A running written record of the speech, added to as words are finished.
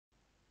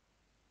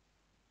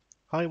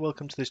Hi,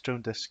 welcome to this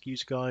Dronedesk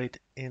user guide.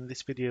 In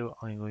this video,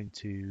 I'm going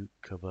to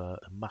cover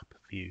a map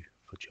view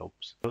for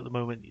jobs. So at the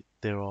moment,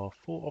 there are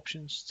four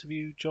options to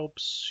view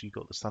jobs. You've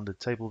got the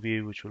standard table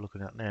view, which we're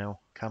looking at now,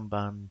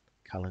 Kanban,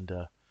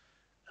 calendar,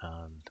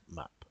 and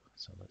map.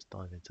 So let's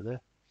dive into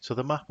there. So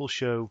the map will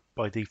show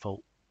by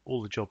default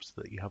all the jobs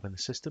that you have in the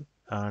system,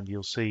 and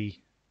you'll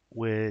see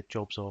where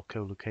jobs are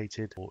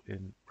co-located or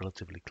in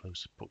relatively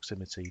close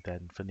proximity.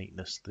 Then for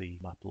neatness, the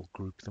map will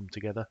group them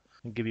together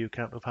and give you a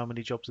count of how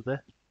many jobs are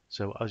there.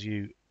 So as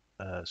you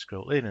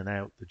scroll in and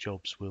out, the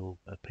jobs will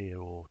appear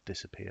or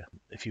disappear.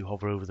 If you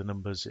hover over the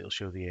numbers, it'll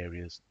show the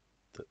areas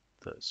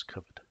that's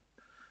covered.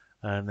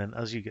 And then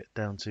as you get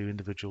down to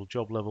individual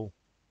job level,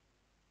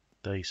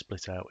 they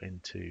split out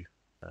into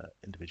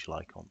individual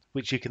icons,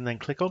 which you can then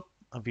click on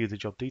and view the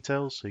job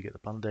details. So you get the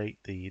plan date,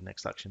 the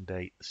next action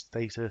date, the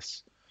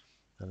status,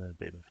 and then a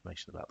bit of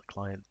information about the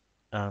client.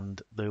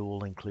 And they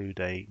will include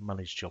a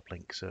manage job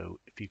link. So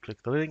if you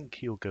click the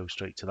link, you'll go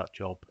straight to that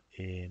job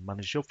in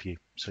manage job view,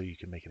 so you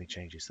can make any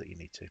changes that you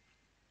need to.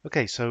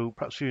 Okay, so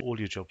perhaps viewing all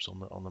your jobs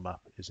on the map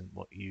isn't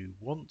what you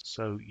want,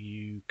 so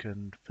you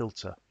can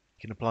filter.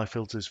 You can apply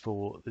filters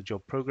for the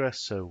job progress,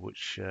 so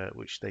which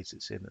state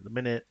it's in at the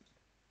minute,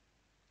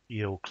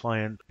 your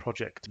client,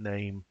 project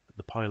name,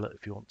 the pilot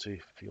if you want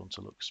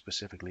to look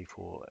specifically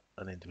for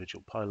an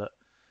individual pilot,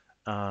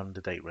 and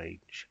the date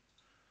range.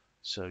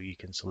 So you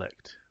can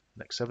select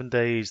next 7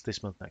 days,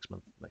 this month,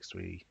 next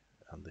 3,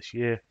 and this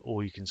year,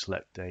 or you can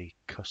select a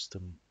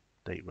custom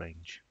date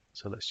range.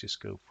 So let's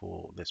just go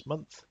for this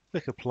month,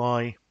 click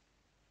apply,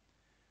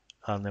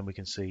 and then we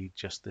can see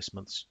just this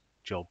month's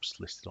jobs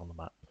listed on the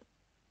map.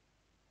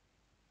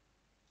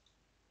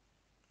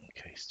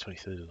 Okay, it's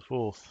 23rd of the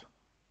 4th.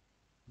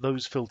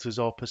 Those filters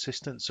are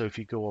persistent, so if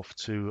you go off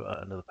to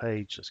another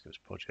page, let's go to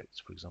projects,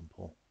 for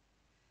example,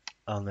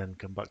 and then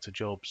come back to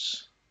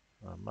jobs,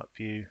 map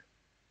view,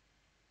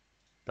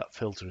 that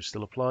filter is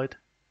still applied,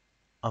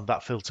 and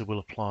that filter will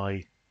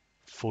apply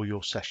for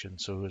your session.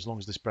 So as long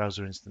as this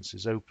browser instance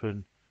is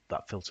open,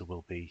 that filter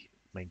will be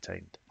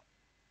maintained.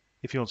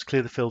 If you want to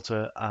clear the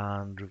filter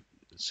and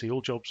see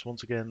all jobs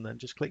once again, then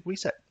just click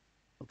reset.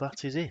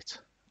 That is it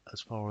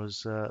as far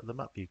as the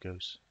map view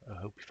goes. I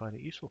hope you find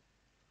it useful.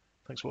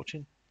 Thanks for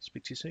watching.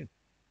 Speak to you soon.